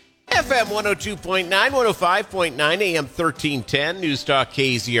FM 102.9, 105.9, AM 1310, News Talk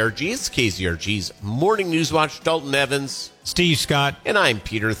KZRG's KZRG's Morning News Watch. Dalton Evans, Steve Scott, and I'm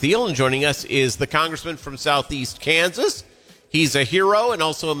Peter Thiel, and joining us is the congressman from Southeast Kansas. He's a hero and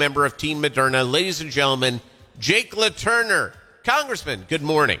also a member of Team Moderna. Ladies and gentlemen, Jake LaTurner. Congressman, good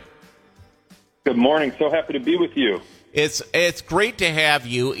morning. Good morning. So happy to be with you. It's great to have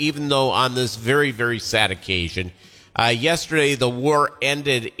you, even though on this very, very sad occasion. Yesterday, the war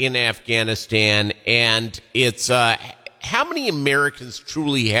ended in Afghanistan, and it's how many Americans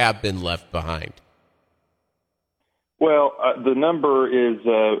truly have been left behind? Well, the number is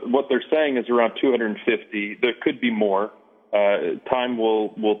what they're saying is around 250. There could be more. Time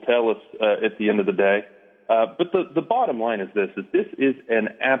will tell us at the end of the day. But the bottom line is this is an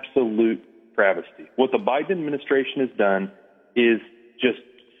absolute travesty. What the Biden administration has done is just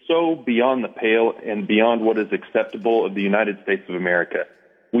so beyond the pale and beyond what is acceptable of the United States of America.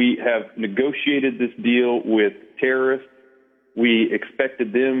 We have negotiated this deal with terrorists. We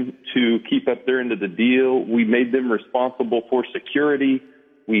expected them to keep up their end of the deal. We made them responsible for security.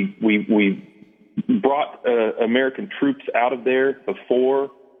 We brought American troops out of there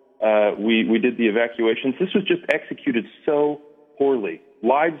before we did the evacuations. This was just executed so poorly.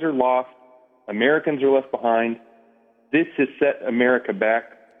 Lives are lost. Americans are left behind. This has set America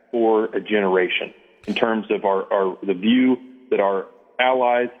back for a generation in terms of the view that our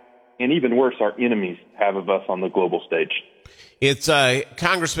allies and even worse, our enemies have of us on the global stage. It's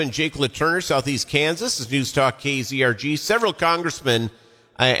Congressman Jake LaTurner, Southeast Kansas. This is News Talk KZRG. Several congressmen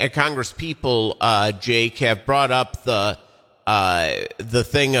and congresspeople, Jake, have brought up the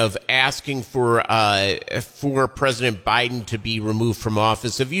thing of asking for President Biden to be removed from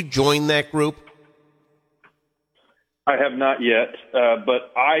office. Have you joined that group? I have not yet,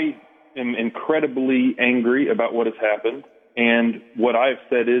 but I am incredibly angry about what has happened. And what I've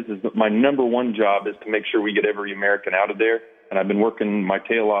said is that my number one job is to make sure we get every American out of there. And I've been working my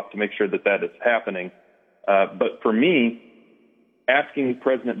tail off to make sure that is happening. But for me, asking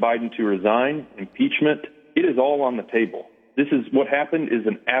President Biden to resign, impeachment, it is all on the table. This is what happened is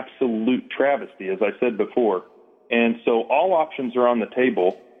an absolute travesty, as I said before. And so all options are on the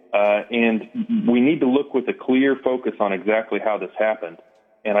table. And we need to look with a clear focus on exactly how this happened.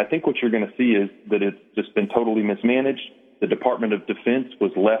 And I think what you're going to see is that it's just been totally mismanaged. The Department of Defense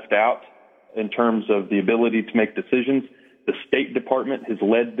was left out in terms of the ability to make decisions. The State Department has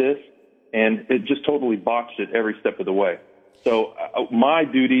led this, and it just totally botched it every step of the way. So my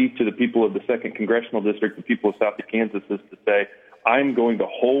duty to the people of the 2nd Congressional District, the people of Southeast Kansas, is to say, I'm going to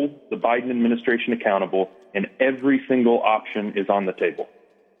hold the Biden administration accountable, and every single option is on the table.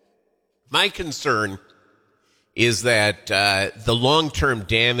 My concern is that the long-term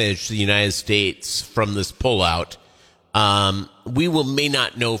damage to the United States from this pullout, we may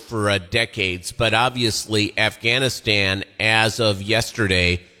not know for decades, but obviously Afghanistan, as of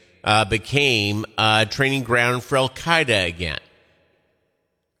yesterday, became a training ground for Al-Qaeda again.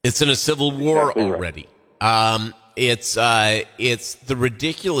 It's in a civil war exactly already. Right. It's the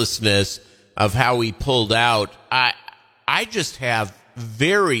ridiculousness of how he pulled out. I just have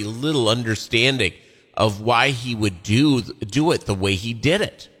very little understanding of why he would do it the way he did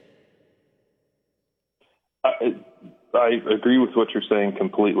it. I agree with what you're saying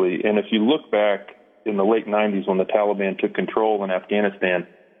completely. And if you look back in the late 90s when the Taliban took control in Afghanistan,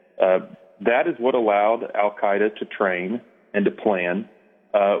 that is what allowed Al-Qaeda to train and to plan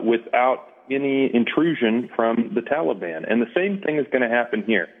without any intrusion from the Taliban. And the same thing is going to happen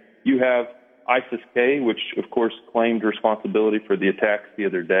here. You have ISIS-K, which, of course, claimed responsibility for the attacks the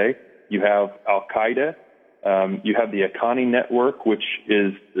other day. You have Al-Qaeda. You have the Haqqani network, which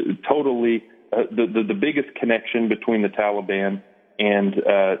is totally the biggest connection between the Taliban and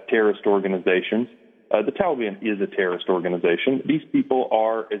terrorist organizations. The Taliban is a terrorist organization. These people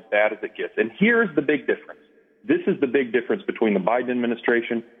are as bad as it gets. And here's the big difference. This is the big difference between the Biden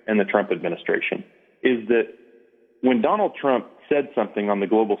administration and the Trump administration, is that when Donald Trump said something on the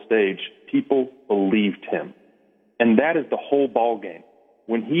global stage, people believed him. And that is the whole ballgame.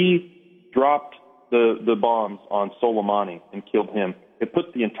 When he dropped the bombs on Soleimani and killed him, it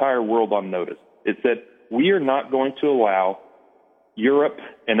put the entire world on notice. It said, we are not going to allow Europe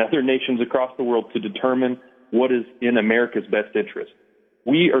and other nations across the world to determine what is in America's best interest.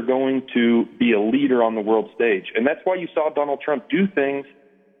 We are going to be a leader on the world stage. And that's why you saw Donald Trump do things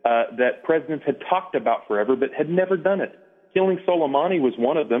that presidents had talked about forever but had never done it. Killing Soleimani was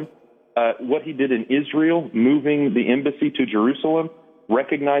one of them. What he did in Israel, moving the embassy to Jerusalem,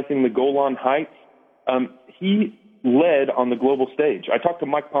 recognizing the Golan Heights, he led on the global stage. I talked to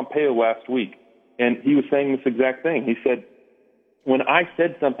Mike Pompeo last week, and he was saying this exact thing. He said, When I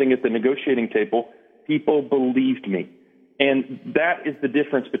said something at the negotiating table, people believed me. And that is the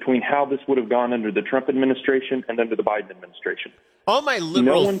difference between how this would have gone under the Trump administration and under the Biden administration. All my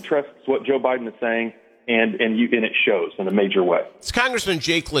liberal... No one trusts what Joe Biden is saying, and it shows in a major way. It's Congressman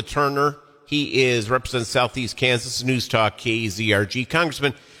Jake LaTurner. He represents Southeast Kansas News Talk KZRG.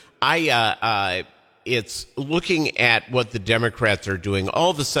 Congressman, it's looking at what the Democrats are doing. All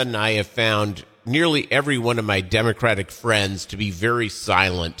of a sudden, I have found nearly every one of my Democratic friends to be very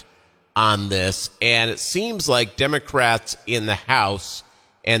silent on this, and it seems like Democrats in the House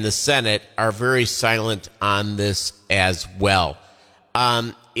and the Senate are very silent on this as well.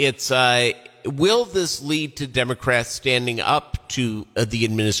 Will this lead to Democrats standing up to the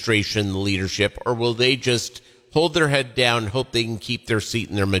administration, the leadership, or will they just hold their head down and hope they can keep their seat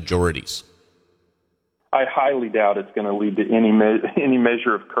in their majorities? I highly doubt it's going to lead to any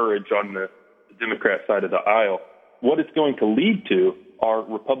measure of courage on the Democrat side of the aisle. What it's going to lead to are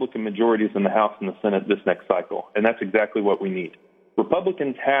Republican majorities in the House and the Senate this next cycle, and that's exactly what we need.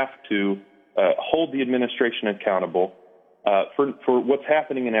 Republicans have to hold the administration accountable for what's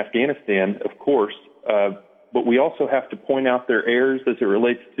happening in Afghanistan, of course, but we also have to point out their errors as it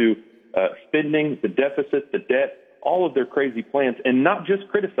relates to spending, the deficit, the debt, all of their crazy plans, and not just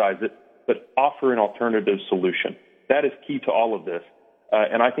criticize it, but offer an alternative solution. That is key to all of this.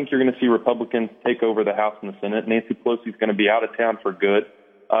 And I think you're going to see Republicans take over the House and the Senate. Nancy Pelosi is going to be out of town for good.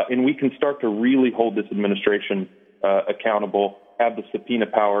 And we can start to really hold this administration accountable, have the subpoena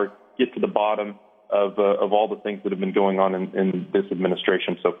power, get to the bottom of all the things that have been going on in this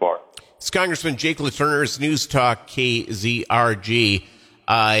administration so far. It's Congressman Jake LaTurner's News Talk KZRG.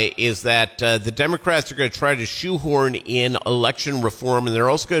 Is that the Democrats are going to try to shoehorn in election reform, and they're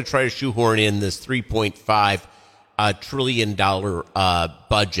also going to try to shoehorn in this $3.5 trillion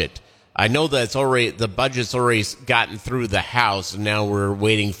budget. I know that the budget's already gotten through the House, and now we're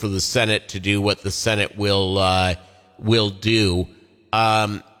waiting for the Senate to do what the Senate will do.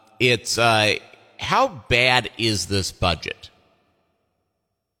 How bad is this budget?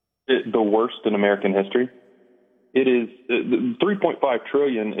 The worst in American history. It is $3.5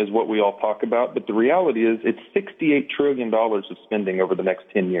 trillion is what we all talk about, but the reality is it's $68 trillion of spending over the next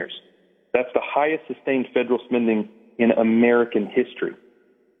 10 years. That's the highest sustained federal spending in American history.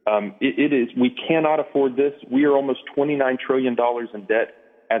 It is. We cannot afford this. We are almost $29 trillion in debt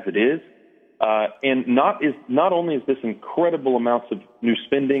as it is. And not only is this incredible amounts of new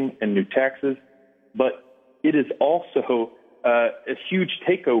spending and new taxes, but it is also a huge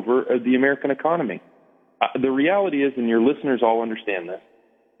takeover of the American economy. The reality is, and your listeners all understand this,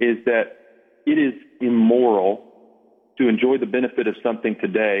 is that it is immoral to enjoy the benefit of something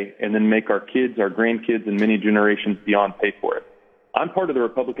today and then make our kids, our grandkids, and many generations beyond pay for it. I'm part of the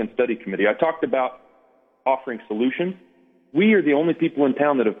Republican Study Committee. I talked about offering solutions. We are the only people in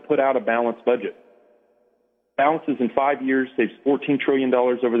town that have put out a balanced budget. Balances in 5 years, saves $14 trillion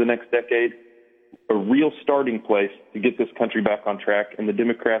over the next decade, a real starting place to get this country back on track, and the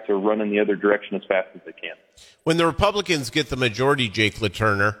Democrats are running the other direction as fast as they can. When the Republicans get the majority, Jake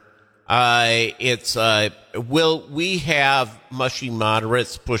LaTurner, will we have mushy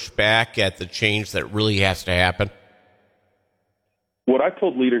moderates push back at the change that really has to happen? What I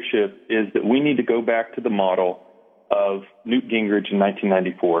told leadership is that we need to go back to the model of Newt Gingrich in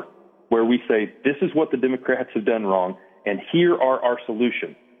 1994, where we say, this is what the Democrats have done wrong, and here are our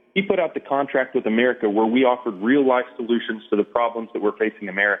solutions. He put out the Contract with America, where we offered real-life solutions to the problems that we're facing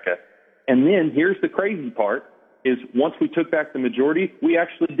America. And then here's the crazy part, is once we took back the majority, we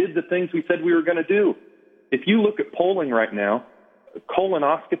actually did the things we said we were going to do. If you look at polling right now,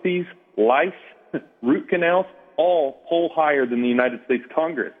 colonoscopies, lice, root canals, all poll higher than the United States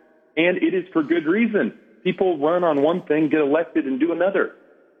Congress. And it is for good reason. People run on one thing, get elected, and do another.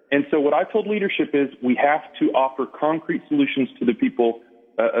 And so what I told leadership is we have to offer concrete solutions to the people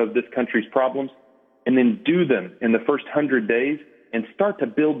of this country's problems, and then do them in the first 100 days and start to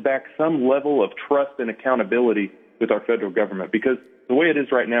build back some level of trust and accountability with our federal government, because the way it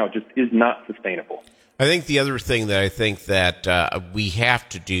is right now just is not sustainable. I think the other thing that I think that we have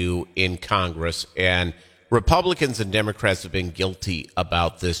to do in Congress, and Republicans and Democrats have been guilty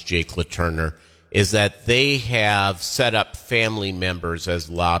about this, Jake LaTurner, is that they have set up family members as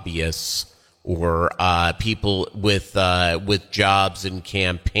lobbyists or people with jobs and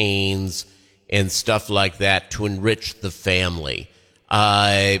campaigns and stuff like that to enrich the family.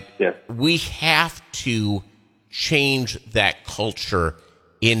 We have to change that culture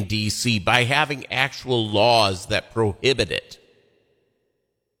in D.C. by having actual laws that prohibit it.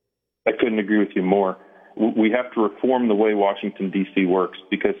 I couldn't agree with you more. We have to reform the way Washington, D.C. works,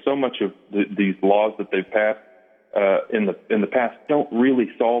 because so much of these laws that they've passed in the past don't really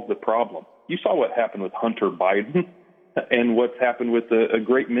solve the problem. You saw what happened with Hunter Biden and what's happened with a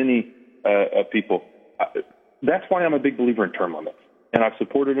great many people. That's why I'm a big believer in term limits, and I've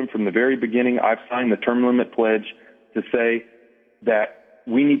supported them from the very beginning. I've signed the term limit pledge to say that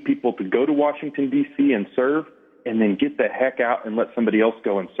we need people to go to Washington, D.C. and serve, and then get the heck out and let somebody else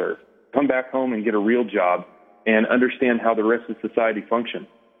go and serve. Come back home and get a real job and understand how the rest of society functions.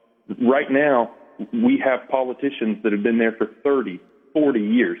 Right now, we have politicians that have been there for 30, 40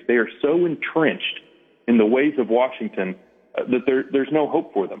 years. They are so entrenched in the ways of Washington that there's no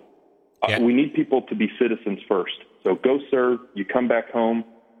hope for them. Yeah. We need people to be citizens first. So go serve, you come back home,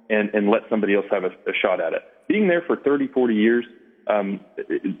 and let somebody else have a shot at it. Being there for 30, 40 years,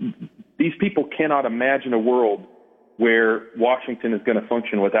 these people cannot imagine a world where Washington is going to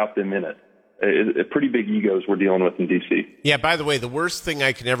function without them in it. Pretty big egos we're dealing with in D.C. Yeah, by the way, the worst thing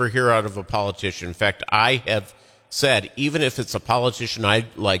I can ever hear out of a politician, in fact, I have said, even if it's a politician I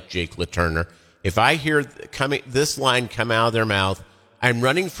like, Jake LaTurner, if I hear this line come out of their mouth, I'm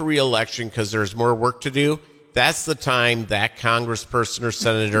running for re-election because there's more work to do, that's the time that congressperson or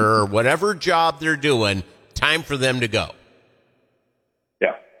senator or whatever job they're doing, time for them to go.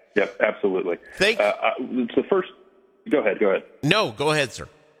 Yeah, yep, absolutely. It's the first. Go ahead. No, go ahead, sir.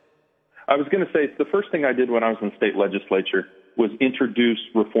 I was going to say, the first thing I did when I was in the state legislature was introduce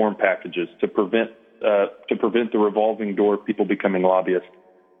reform packages to prevent the revolving door of people becoming lobbyists.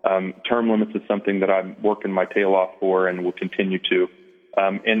 Term limits is something that I'm working my tail off for and will continue to.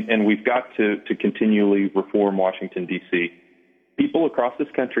 And we've got to continually reform Washington, D.C. People across this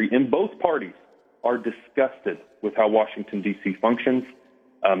country in both parties are disgusted with how Washington, D.C. functions.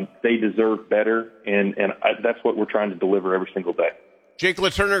 They deserve better, and that's what we're trying to deliver every single day. Jake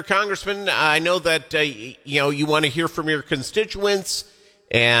LaTurner, Congressman, I know that you want to hear from your constituents,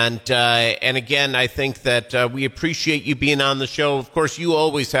 and again, I think that we appreciate you being on the show. Of course, you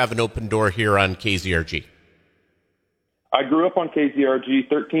always have an open door here on KZRG. I grew up on KZRG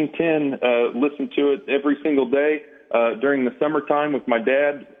 1310, listened to it every single day during the summertime with my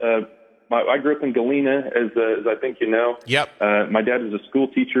dad. I grew up in Galena, as I think you know. Yep. My dad was a school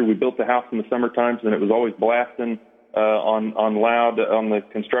teacher. We built the house in the summer times, and it was always blasting on loud on the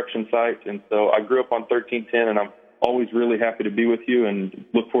construction site. And so I grew up on 1310, and I'm always really happy to be with you and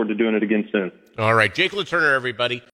look forward to doing it again soon. All right. Jake LaTurner, everybody.